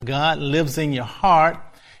God lives in your heart,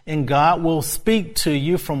 and God will speak to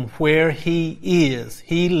you from where He is.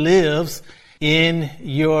 He lives in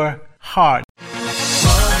your heart.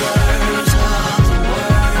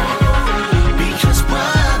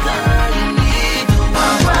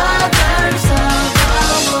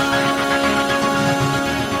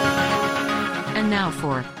 And now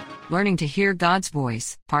for Learning to Hear God's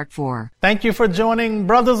Voice, Part 4. Thank you for joining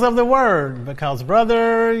Brothers of the Word, because,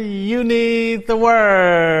 brother, you need the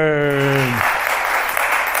Word.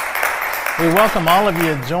 We welcome all of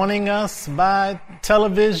you joining us by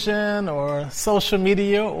television or social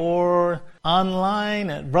media or online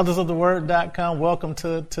at brothersoftheword.com. Welcome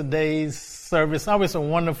to today's service. Always a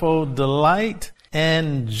wonderful delight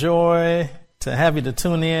and joy to have you to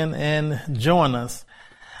tune in and join us.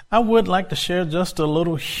 I would like to share just a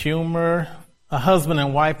little humor. A husband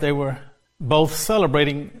and wife, they were both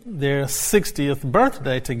celebrating their 60th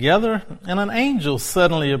birthday together, and an angel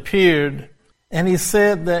suddenly appeared, and he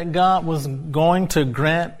said that God was going to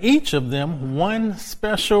grant each of them one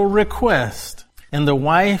special request. And the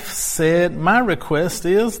wife said, "My request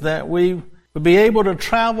is that we would be able to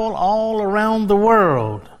travel all around the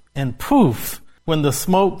world." And poof, when the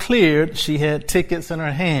smoke cleared, she had tickets in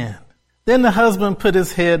her hand. Then the husband put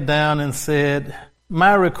his head down and said,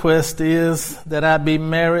 "My request is that I be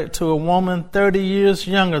married to a woman 30 years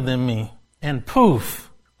younger than me." And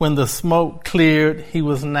poof, when the smoke cleared, he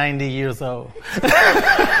was 90 years old.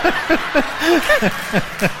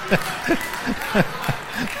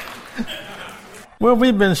 Well,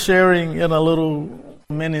 we've been sharing in a little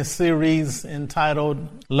mini-series entitled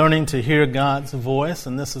Learning to Hear God's Voice,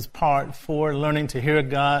 and this is part 4, Learning to Hear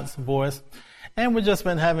God's Voice. And we've just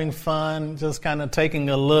been having fun, just kind of taking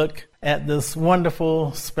a look at this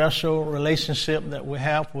wonderful, special relationship that we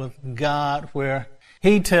have with God, where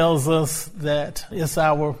He tells us that it's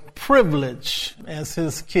our privilege as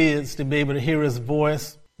His kids to be able to hear His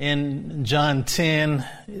voice. In John 10,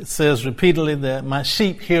 it says repeatedly that my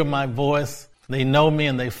sheep hear my voice. They know me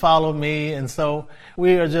and they follow me. And so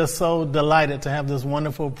we are just so delighted to have this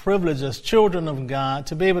wonderful privilege as children of God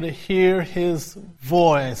to be able to hear His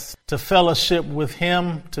voice, to fellowship with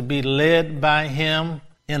Him, to be led by Him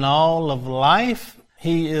in all of life.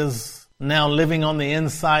 He is now living on the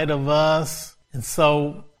inside of us. And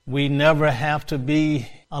so we never have to be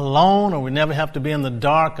alone, or we never have to be in the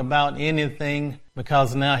dark about anything,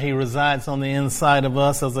 because now He resides on the inside of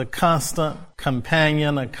us as a constant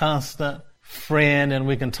companion, a constant friend, and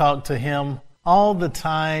we can talk to Him all the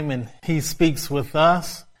time, and He speaks with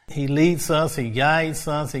us. He leads us, He guides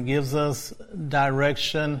us, He gives us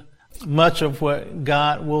direction. Much of what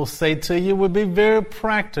God will say to you would be very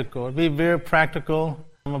practical. It'd be very practical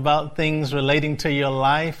about things relating to your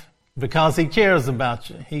life, because He cares about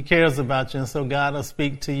you. He cares about you, and so God will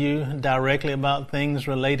speak to you directly about things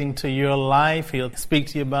relating to your life. He'll speak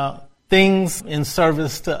to you about things in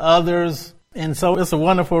service to others. And so it's a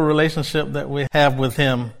wonderful relationship that we have with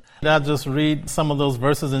Him. I'll just read some of those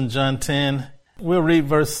verses in John 10. We'll read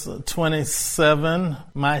verse 27.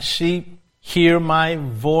 My sheep hear my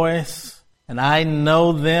voice, and I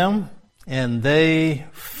know them, and they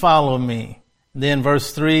follow me. Then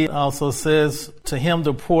verse 3 also says, to him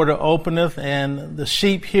the porter openeth, and the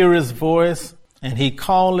sheep hear his voice, and he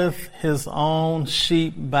calleth his own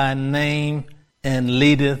sheep by name, and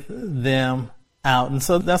leadeth them out. And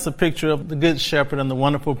so that's a picture of the Good Shepherd and the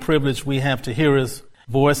wonderful privilege we have to hear His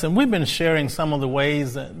voice. And we've been sharing some of the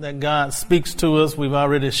ways that God speaks to us. We've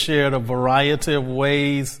already shared a variety of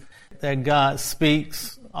ways that God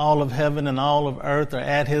speaks. All of heaven and all of earth are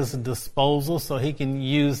at His disposal, so He can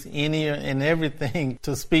use any and everything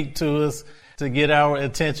to speak to us, to get our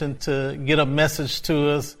attention, to get a message to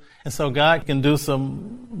us. And so God can do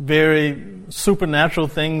some very supernatural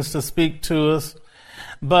things to speak to us.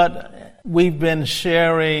 But we've been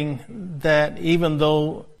sharing that even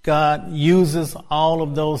though God uses all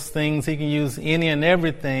of those things, He can use any and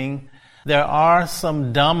everything, there are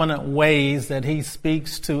some dominant ways that He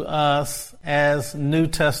speaks to us as New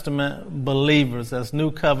Testament believers, as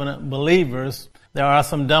New Covenant believers. There are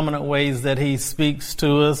some dominant ways that He speaks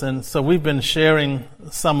to us. And so we've been sharing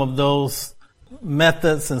some of those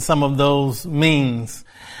methods and some of those means.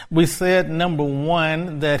 We said, number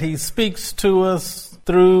one, that He speaks to us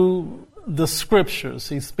through the Scriptures.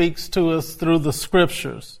 He speaks to us through the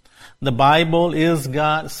Scriptures. The Bible is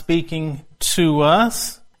God speaking to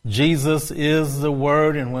us. Jesus is the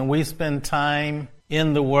Word, and when we spend time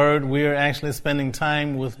in the Word, we are actually spending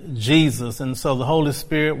time with Jesus. And so the Holy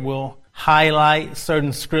Spirit will highlight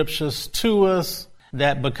certain scriptures to us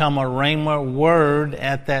that become a rhema word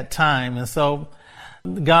at that time. And so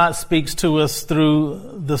God speaks to us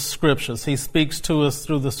through the scriptures. He speaks to us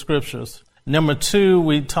through the scriptures. Number 2,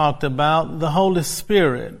 we talked about the Holy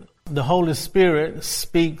Spirit. The Holy Spirit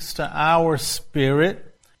speaks to our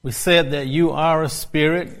spirit. We said that you are a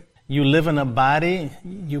spirit. You live in a body.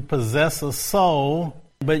 You possess a soul,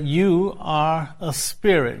 but you are a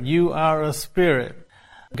spirit. You are a spirit.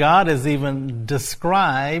 God is even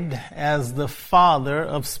described as the Father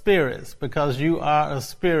of spirits because you are a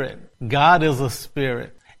spirit. God is a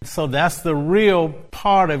spirit. So that's the real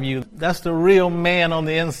part of you. That's the real man on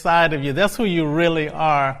the inside of you. That's who you really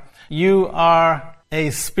are. You are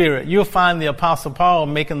a spirit. You'll find the Apostle Paul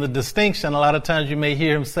making the distinction. A lot of times you may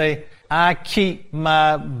hear him say, I keep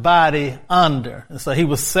my body under. And so he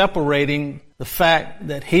was separating the fact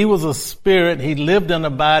that he was a spirit, he lived in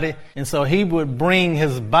a body, and so he would bring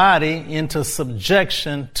his body into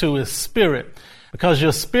subjection to his spirit. Because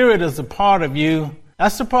your spirit is a part of you.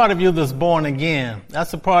 That's the part of you that's born again.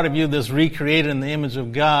 That's the part of you that's recreated in the image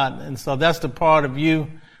of God. And so that's the part of you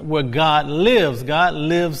where God lives. God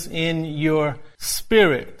lives in your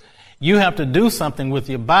spirit. You have to do something with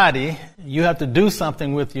your body. You have to do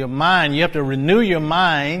something with your mind. You have to renew your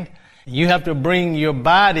mind. You have to bring your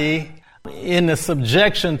body into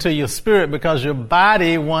subjection to your spirit because your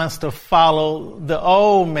body wants to follow the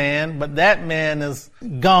old man, but that man is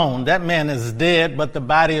gone. That man is dead, but the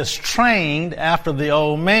body is trained after the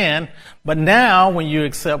old man. But now when you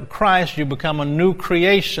accept Christ, you become a new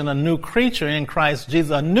creation, a new creature in Christ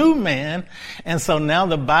Jesus, a new man. And so now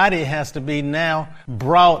the body has to be now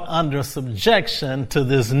brought under subjection to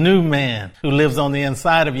this new man who lives on the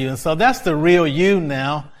inside of you. And so that's the real you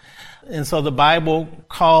now. And so the Bible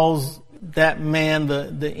calls that man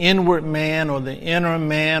the inward man or the inner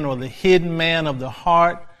man or the hidden man of the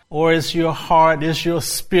heart, or it's your heart, it's your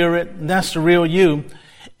spirit. That's the real you.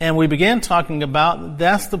 And we began talking about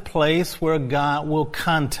that's the place where God will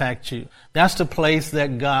contact you. That's the place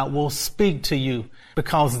that God will speak to you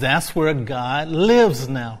because that's where God lives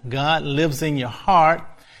now. God lives in your heart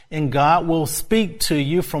and God will speak to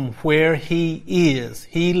you from where he is.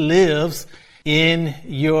 He lives in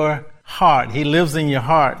your heart. He lives in your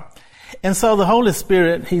heart. And so the Holy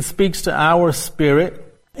Spirit, he speaks to our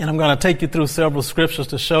spirit. And I'm going to take you through several scriptures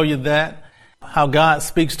to show you that, how God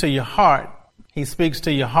speaks to your heart. He speaks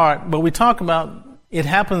to your heart. But we talk about it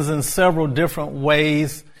happens in several different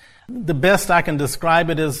ways. The best I can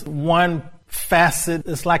describe it is one facet.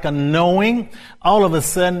 It's like a knowing. All of a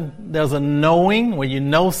sudden, there's a knowing where you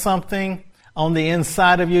know something on the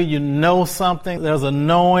inside of you. You know something. There's a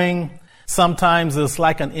knowing. Sometimes it's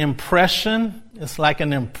like an impression. It's like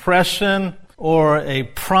an impression or a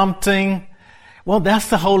prompting. Well, that's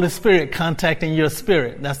the Holy Spirit contacting your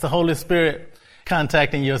spirit. That's the Holy Spirit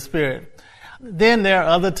contacting your spirit. Then there are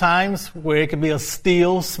other times where it could be a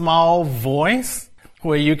still, small voice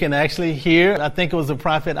where you can actually hear. I think it was the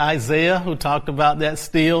prophet Isaiah who talked about that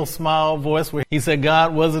still, small voice where he said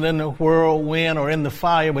God wasn't in the whirlwind or in the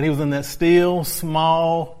fire, but he was in that still,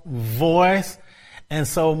 small voice. And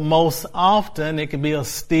so most often it can be a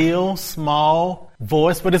still, small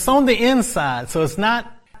voice, but it's on the inside. So it's not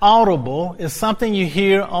audible. It's something you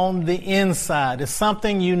hear on the inside. It's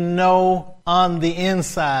something you know on the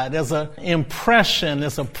inside. There's an impression.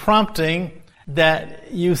 There's a prompting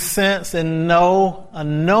that you sense and know, a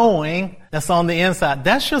knowing that's on the inside.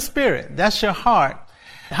 That's your spirit. That's your heart.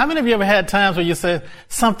 How many of you ever had times where you said,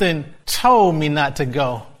 something told me not to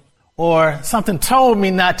go, or something told me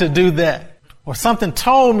not to do that? Or something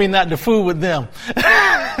told me not to fool with them.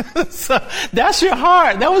 So that's your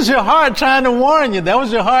heart. That was your heart trying to warn you. That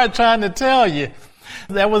was your heart trying to tell you.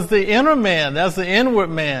 That was the inner man. That's the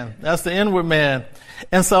inward man. That's the inward man.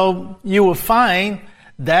 And so you will find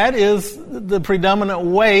that is the predominant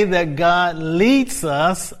way that God leads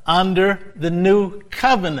us under the new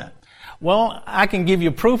covenant. Well, I can give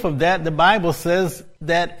you proof of that. The Bible says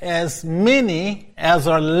that as many as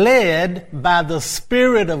are led by the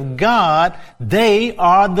Spirit of God, they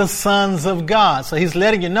are the sons of God. So he's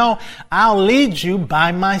letting you know, I'll lead you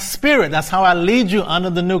by my Spirit. That's how I lead you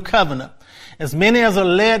under the new covenant. As many as are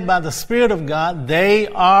led by the Spirit of God, they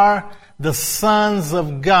are the sons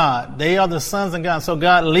of God. They are the sons of God. So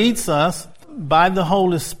God leads us by the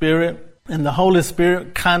Holy Spirit. And the Holy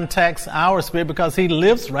Spirit contacts our spirit because he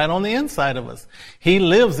lives right on the inside of us. He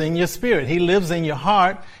lives in your spirit. He lives in your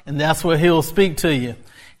heart, and that's where he'll speak to you.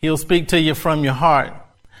 He'll speak to you from your heart.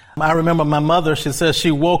 I remember my mother, she says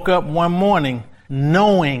she woke up one morning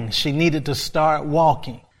knowing she needed to start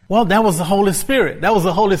walking. Well, that was the Holy Spirit. That was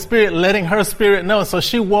the Holy Spirit letting her spirit know. So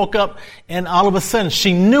she woke up and all of a sudden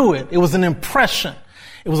she knew it. It was an impression.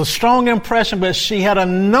 It was a strong impression, but she had a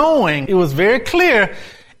knowing. It was very clear.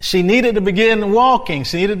 she needed to begin walking.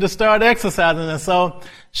 She needed to start exercising. And so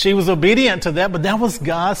she was obedient to that, but that was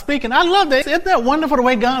God speaking. I love that. Isn't that wonderful the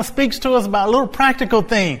way God speaks to us about a little practical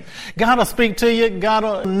thing? God will speak to you. God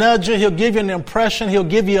will nudge you. He'll give you an impression. He'll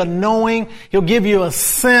give you a knowing. He'll give you a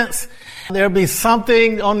sense. There'll be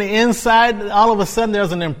something on the inside. All of a sudden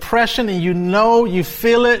there's an impression and you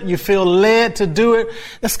feel it. You feel led to do it.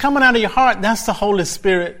 It's coming out of your heart. That's the Holy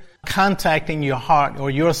Spirit contacting your heart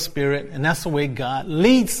or your spirit. And that's the way God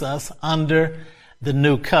leads us under the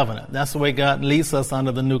new covenant. That's the way God leads us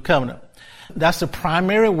under the new covenant. That's the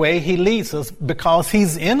primary way he leads us because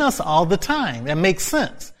he's in us all the time. That makes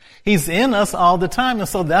sense. He's in us all the time. And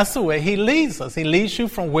so that's the way he leads us. He leads you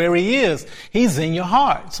from where he is. He's in your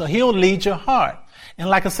heart. So he'll lead your heart. And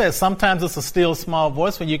like I said, sometimes it's a still small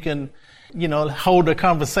voice where you can, hold a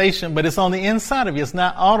conversation, but it's on the inside of you. It's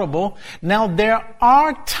not audible. Now, there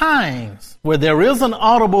are times where there is an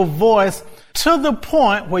audible voice to the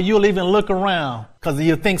point where you'll even look around because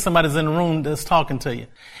you think somebody's in the room that's talking to you.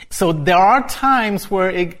 So there are times where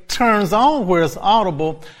it turns on where it's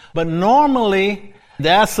audible, but normally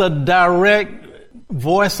that's a direct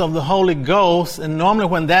voice of the Holy Ghost. And normally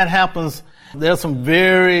when that happens, there's some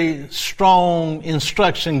very strong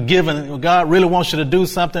instruction given. God really wants you to do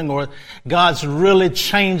something, or God's really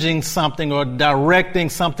changing something or directing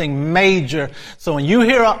something major. So when you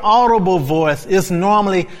hear an audible voice, it's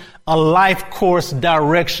normally a life course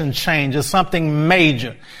direction change. It's something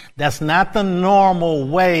major. That's not the normal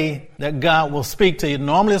way that God will speak to you.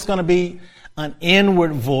 Normally it's going to be an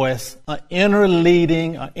inward voice, an inner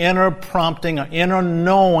leading, an inner prompting, an inner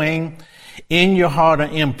knowing in your heart, an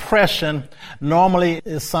impression. Normally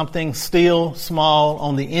it's something still small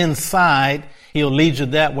on the inside. He'll lead you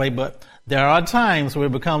that way, but there are times where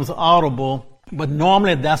it becomes audible, but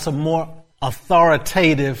normally that's a more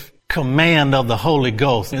authoritative command of the Holy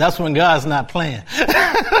Ghost. That's when God's not playing.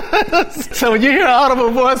 So when you hear an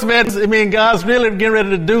audible voice, man, I mean, God's really getting ready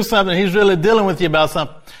to do something. He's really dealing with you about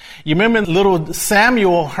something. You remember little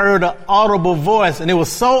Samuel heard an audible voice, and it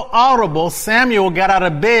was so audible, Samuel got out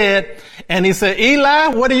of bed and he said, Eli,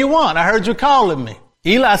 what do you want? I heard you calling me.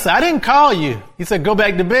 Eli said, I didn't call you. He said, go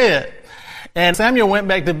back to bed. And Samuel went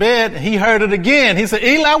back to bed. He heard it again. He said,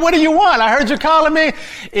 Eli, what do you want? I heard you calling me.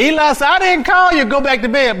 Eli said, I didn't call you. Go back to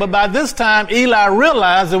bed. But by this time, Eli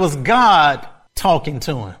realized it was God talking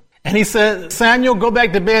to him. And he said, Samuel, go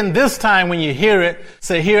back to bed. And this time when you hear it,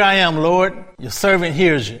 say, here I am, Lord. Your servant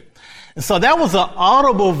hears you. And so that was an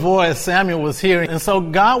audible voice Samuel was hearing. And so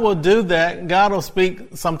God will do that. God will speak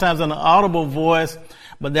sometimes in an audible voice,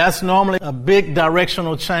 but that's normally a big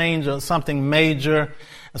directional change or something major.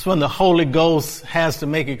 That's when the Holy Ghost has to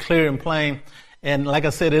make it clear and plain. And like I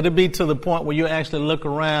said, it'll be to the point where you actually look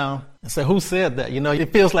around and say, who said that?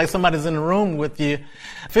 It feels like somebody's in the room with you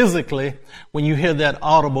physically when you hear that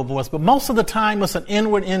audible voice. But most of the time, it's an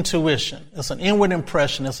inward intuition. It's an inward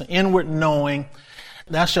impression. It's an inward knowing.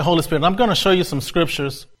 That's your Holy Spirit. I'm going to show you some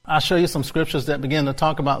scriptures. I'll show you some scriptures that begin to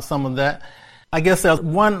talk about some of that. I guess there's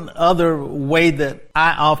one other way that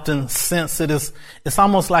I often sense it is, it's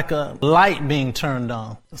almost like a light being turned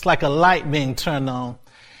on. It's like a light being turned on.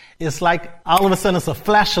 It's like all of a sudden it's a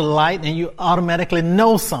flash of light and you automatically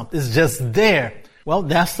know something. It's just there. Well,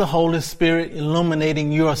 that's the Holy Spirit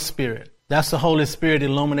illuminating your spirit. That's the Holy Spirit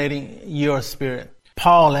illuminating your spirit.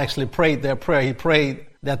 Paul actually prayed that prayer. He prayed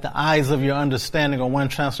that the eyes of your understanding, or one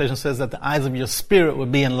translation says that the eyes of your spirit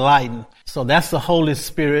would be enlightened. So that's the Holy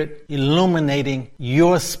Spirit illuminating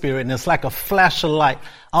your spirit. And it's like a flash of light.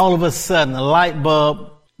 All of a sudden, a light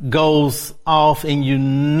bulb goes off and you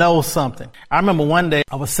know something. I remember one day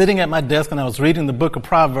I was sitting at my desk and I was reading the book of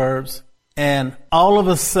Proverbs, and all of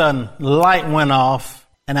a sudden light went off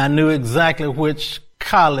and I knew exactly which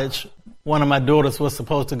college one of my daughters was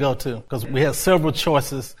supposed to go to, because we had several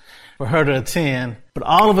choices for her to attend. But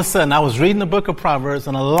all of a sudden I was reading the book of Proverbs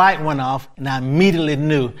and a light went off and I immediately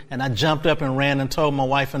knew, and I jumped up and ran and told my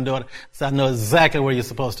wife and daughter, so I know exactly where you're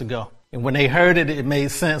supposed to go. And when they heard it, it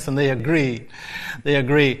made sense and they agreed.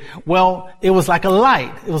 Well, it was like a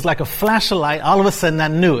light. It was like a flash of light. All of a sudden I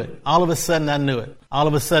knew it. All of a sudden I knew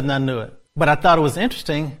it. But I thought it was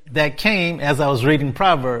interesting that came as I was reading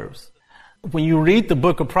Proverbs. When you read the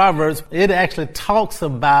book of Proverbs, it actually talks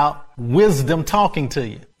about wisdom talking to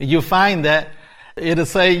you. You'll find that it'll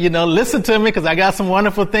say, listen to me because I got some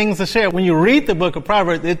wonderful things to share. When you read the book of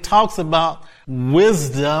Proverbs, it talks about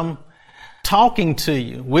wisdom talking to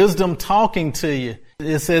you.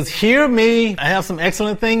 It says, hear me. I have some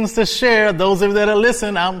excellent things to share. Those of you that are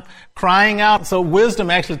listening, I'm crying out. So wisdom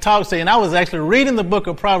actually talks to you. And I was actually reading the book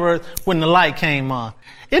of Proverbs when the light came on.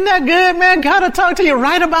 Isn't that good, man? God will talk to you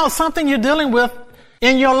right about something you're dealing with.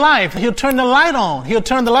 in your life. He'll turn the light on. He'll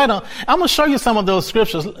turn the light on. I'm going to show you some of those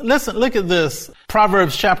scriptures. Listen, look at this.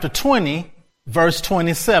 Proverbs chapter 20, verse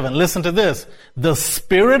 27. Listen to this. The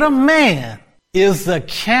spirit of man is the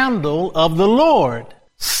candle of the Lord,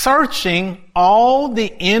 searching all the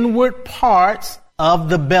inward parts of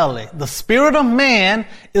the belly. The spirit of man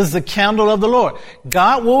is the candle of the Lord.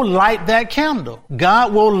 God will light that candle.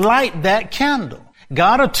 God will light that candle.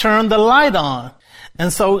 God will turn the light on.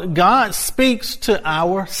 And so God speaks to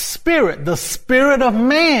our spirit. The spirit of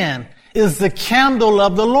man is the candle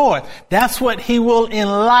of the Lord. That's what he will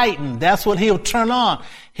enlighten. That's what he'll turn on.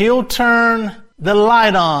 He'll turn the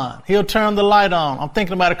light on. He'll turn the light on. I'm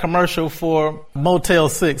thinking about a commercial for Motel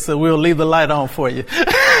 6, so we'll leave the light on for you.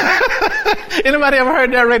 Anybody ever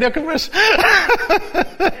heard that radio commercial?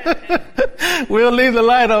 We'll leave the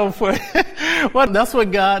light on for you. Well, that's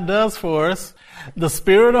what God does for us. The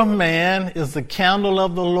spirit of man is the candle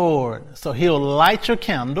of the Lord. So he'll light your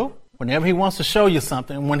candle whenever he wants to show you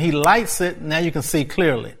something. When he lights it, now you can see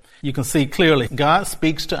clearly. You can see clearly. God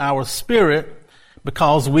speaks to our spirit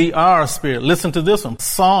because we are a spirit. Listen to this one.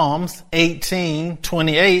 Psalms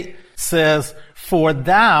 18:28 says, "For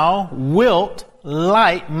thou wilt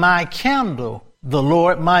light my candle. The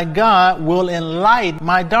Lord my God will enlighten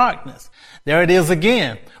my darkness." There it is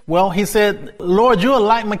again. Well, he said, Lord, you'll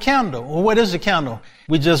light my candle. Well, what is your candle?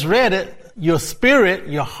 We just read it. Your spirit,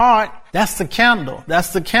 your heart, that's the candle. That's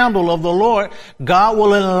the candle of the Lord. God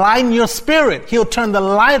will enlighten your spirit. He'll turn the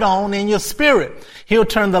light on in your spirit. He'll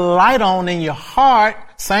turn the light on in your heart.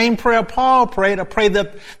 Same prayer Paul prayed. I pray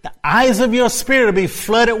that the eyes of your spirit will be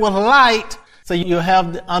flooded with light, so you'll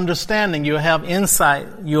have the understanding, you'll have insight,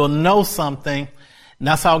 you'll know something. And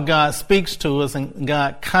that's how God speaks to us, and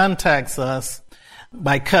God contacts us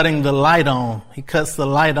by cutting the light on. He cuts the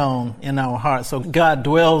light on in our heart. So God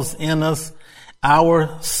dwells in us. Our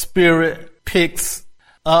spirit picks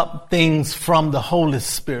up things from the Holy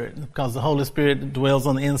Spirit because the Holy Spirit dwells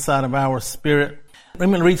on the inside of our spirit. Let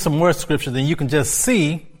me read some more scripture, then you can just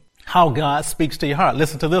see how God speaks to your heart.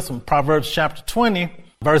 Listen to this one. Proverbs chapter 20,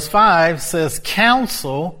 verse 5 says,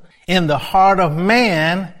 "Counsel in the heart of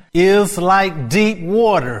man is like deep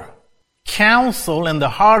water." Counsel in the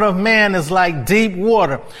heart of man is like deep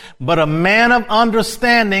water, but a man of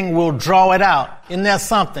understanding will draw it out. Isn't that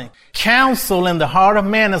something? Counsel in the heart of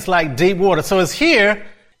man is like deep water. So it's here.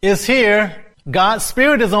 God's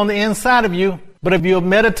spirit is on the inside of you. But if you'll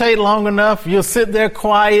meditate long enough, you'll sit there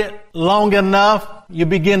quiet long enough, you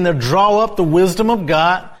begin to draw up the wisdom of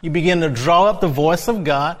God. You begin to draw up the voice of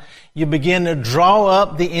God. You begin to draw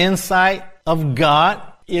up the insight of God.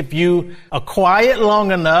 If you are quiet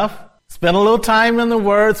long enough, spend a little time in the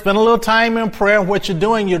Word, spend a little time in prayer. What you're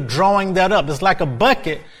doing, you're drawing that up. It's like a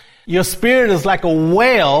bucket. Your spirit is like a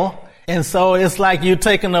well. And so it's like you're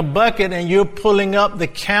taking a bucket and you're pulling up the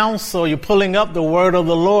counsel, you're pulling up the word of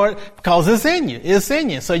the Lord because it's in you. It's in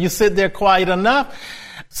you. So you sit there quiet enough.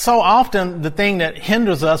 So often the thing that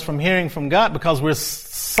hinders us from hearing from God, because we're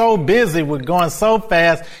so busy, we're going so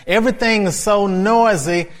fast, everything is so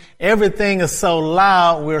noisy, everything is so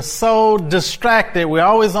loud, we're so distracted, we're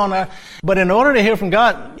always but in order to hear from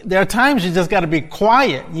God, there are times you just got to be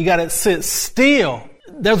quiet. You got to sit still.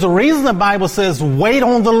 There's a reason the Bible says, wait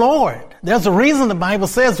on the Lord. There's a reason the Bible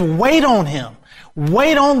says, wait on Him.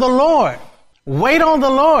 Wait on the Lord. Wait on the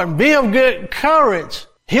Lord. Be of good courage.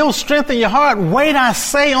 He'll strengthen your heart. Wait, I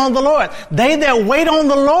say, on the Lord. They that wait on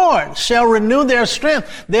the Lord shall renew their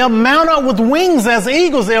strength. They'll mount up with wings as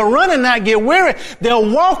eagles. They'll run and not get weary. They'll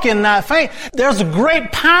walk and not faint. There's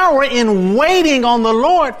great power in waiting on the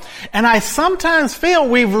Lord. And I sometimes feel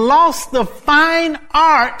we've lost the fine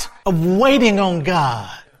art of waiting on God.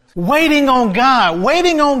 Waiting on God.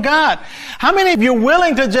 Waiting on God. How many of you are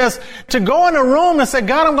willing to go in a room and say,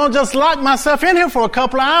 God, I'm going to just lock myself in here for a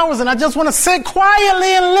couple of hours and I just want to sit quietly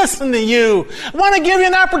and listen to you. I want to give you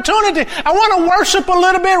an opportunity. I want to worship a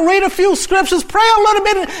little bit, read a few scriptures, pray a little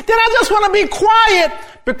bit. Then I just want to be quiet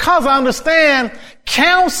because I understand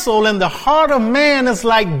counsel in the heart of man is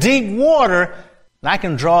like deep water. And I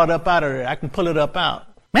can draw it up out of there. I can pull it up out.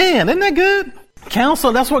 Man, isn't that good?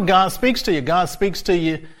 Counsel, that's what God speaks to you. God speaks to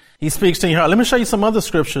you. He speaks to your heart. Let me show you some other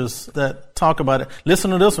scriptures that talk about it.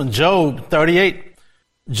 Listen to this one. Job 38.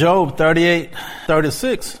 Job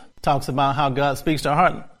 38:36 talks about how God speaks to our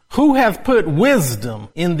heart. Who hath put wisdom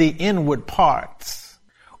in the inward parts?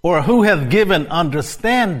 Or who hath given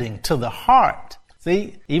understanding to the heart?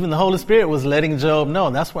 See, even the Holy Spirit was letting Job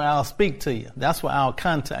know, that's where I'll speak to you. That's where I'll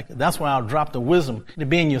contact you. That's where I'll drop the wisdom to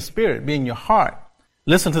be in your spirit, be in your heart.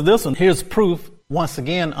 Listen to this one. Here's proof, once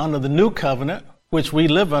again, under the new covenant, which we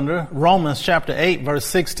live under. Romans chapter 8, verse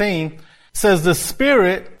 16 It says, the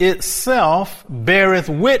Spirit itself beareth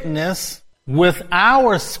witness with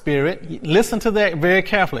our spirit. Listen to that very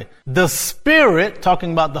carefully. The Spirit,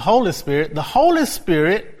 talking about the Holy Spirit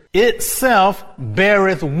itself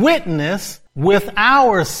beareth witness with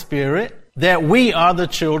our spirit that we are the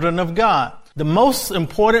children of God. The most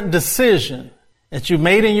important decision that you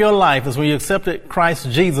made in your life is when you accepted Christ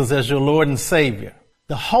Jesus as your Lord and Savior.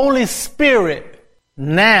 The Holy Spirit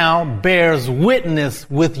now bears witness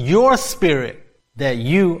with your spirit that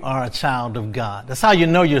you are a child of God. That's how you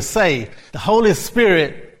know you're saved. The Holy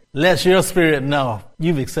Spirit lets your spirit know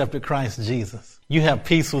you've accepted Christ Jesus. You have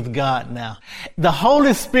peace with God now. The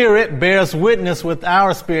Holy Spirit bears witness with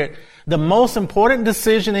our spirit. The most important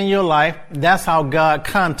decision in your life, that's how God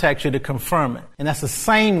contacts you to confirm it. And that's the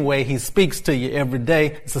same way He speaks to you every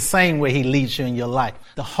day. It's the same way He leads you in your life.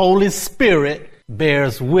 The Holy Spirit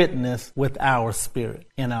bears witness with our spirit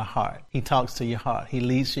in our heart. He talks to your heart. He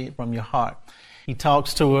leads you from your heart. He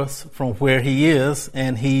talks to us from where He is,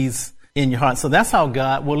 and He's in your heart. So that's how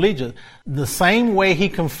God will lead you. The same way He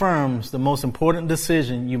confirms the most important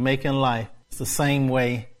decision you make in life, it's the same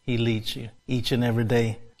way He leads you each and every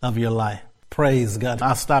day of your life. Praise God.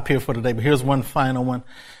 I'll stop here for today, but here's one final one.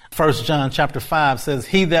 1 John chapter 5 says,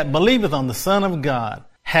 he that believeth on the Son of God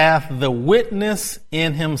hath the witness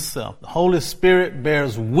in himself. The Holy Spirit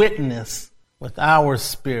bears witness with our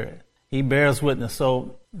spirit. He bears witness.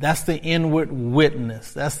 So that's the inward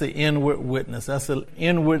witness. That's the inward witness. That's the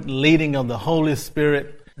inward leading of the Holy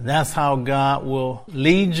Spirit. That's how God will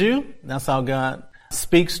lead you. That's how God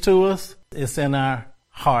speaks to us. It's in our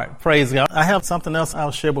heart. Praise God. I have something else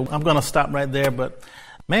I'll share, but I'm going to stop right there. But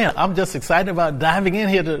man, I'm just excited about diving in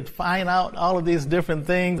here to find out all of these different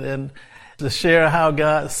things and to share how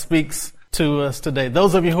God speaks to us today.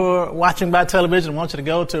 Those of you who are watching by television, I want you to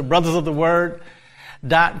go to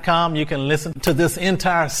brothersoftheword.com. You can listen to this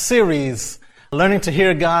entire series, Learning to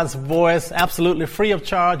Hear God's Voice, absolutely free of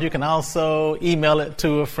charge. You can also email it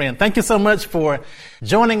to a friend. Thank you so much for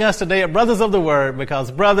joining us today at Brothers of the Word,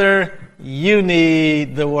 because, brother, you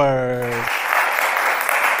need the Word.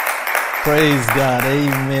 Praise God.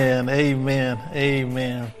 Amen. Amen.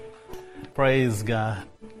 Amen. Praise God.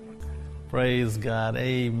 Praise God.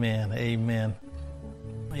 Amen. Amen.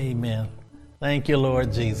 Amen. Thank you,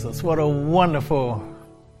 Lord Jesus. What a wonderful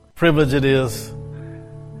privilege it is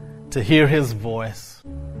to hear His voice,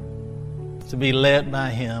 to be led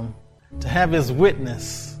by Him, to have His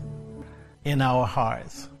witness in our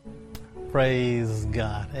hearts. Praise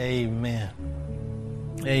God. Amen.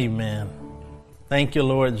 Amen. Thank you,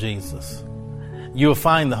 Lord Jesus. You'll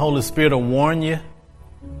find the Holy Spirit will warn you.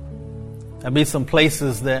 There'll be some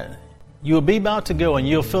places that you'll be about to go and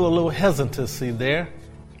you'll feel a little hesitancy there.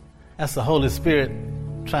 That's the Holy Spirit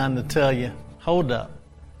trying to tell you, hold up.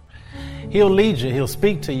 He'll lead you. He'll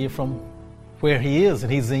speak to you from where He is,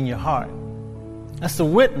 and He's in your heart. That's the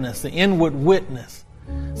witness, the inward witness.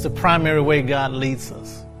 It's the primary way God leads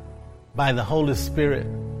us, by the Holy Spirit.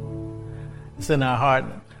 It's in our heart.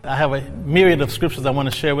 I have a myriad of scriptures I want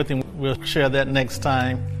to share with you. We'll share that next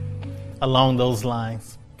time along those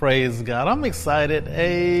lines. Praise God. I'm excited.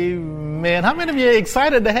 Amen. How many of you are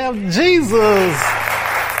excited to have Jesus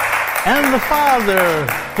and the Father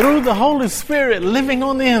through the Holy Spirit living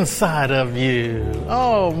on the inside of you?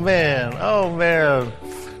 Oh, man. Oh, man.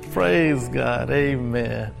 Praise God.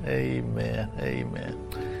 Amen. Amen. Amen.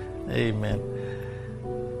 Amen.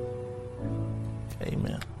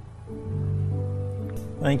 Amen.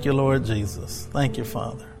 Thank you, Lord Jesus. Thank you,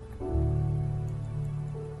 Father.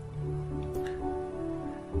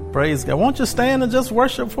 Praise God. Won't you stand and just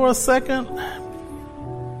worship for a second?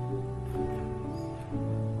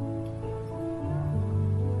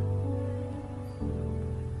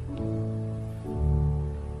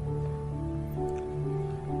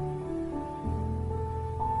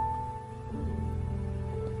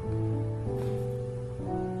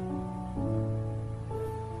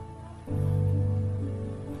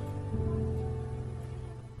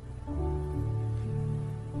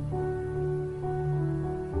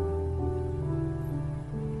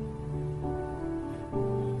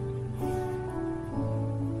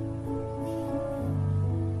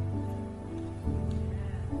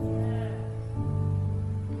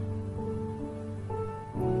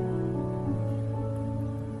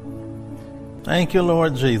 Thank you,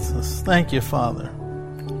 Lord Jesus. Thank you, Father.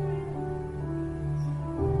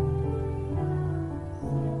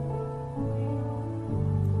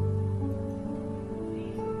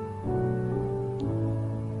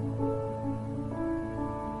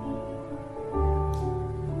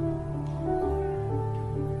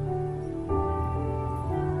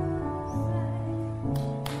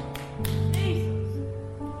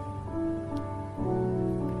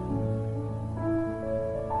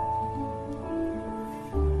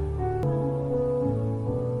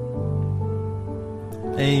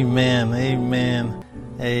 Amen, amen,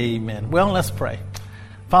 amen. Well, let's pray.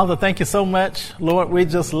 Father, thank you so much. Lord, we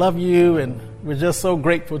just love you and we're just so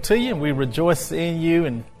grateful to you and we rejoice in you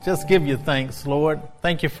and just give you thanks, Lord.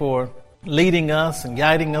 Thank you for leading us and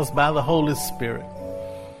guiding us by the Holy Spirit.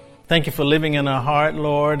 Thank you for living in our heart,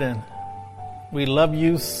 Lord, and we love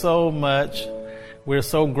you so much. We're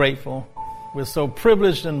so grateful. We're so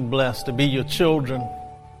privileged and blessed to be your children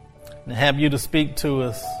and have you to speak to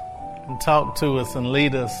us and talk to us and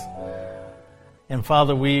lead us. And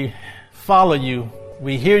Father, we follow you.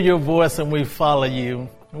 We hear your voice and we follow you.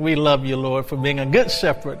 We love you, Lord, for being a good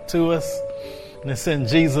shepherd to us. And it's in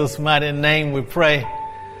Jesus' mighty name we pray.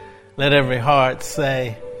 Let every heart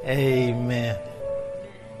say, amen.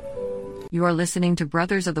 You are listening to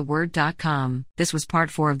brothersoftheword.com. This was part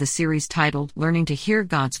 4 of the series titled Learning to Hear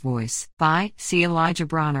God's Voice by C. Elijah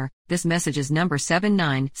Bronner. This message is number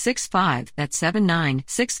 7965. That's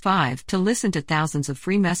 7965. To listen to thousands of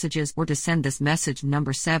free messages or to send this message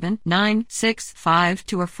number 7965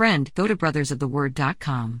 to a friend, go to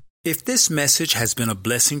brothersoftheword.com. If this message has been a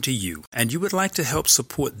blessing to you and you would like to help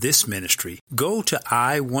support this ministry, go to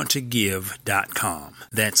iwanttogive.com.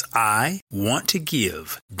 That's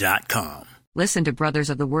iwanttogive.com. Listen to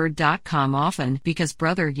brothersoftheword.com often because,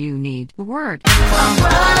 brother, you need the word.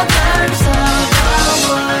 Brothers of the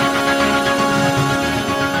Word.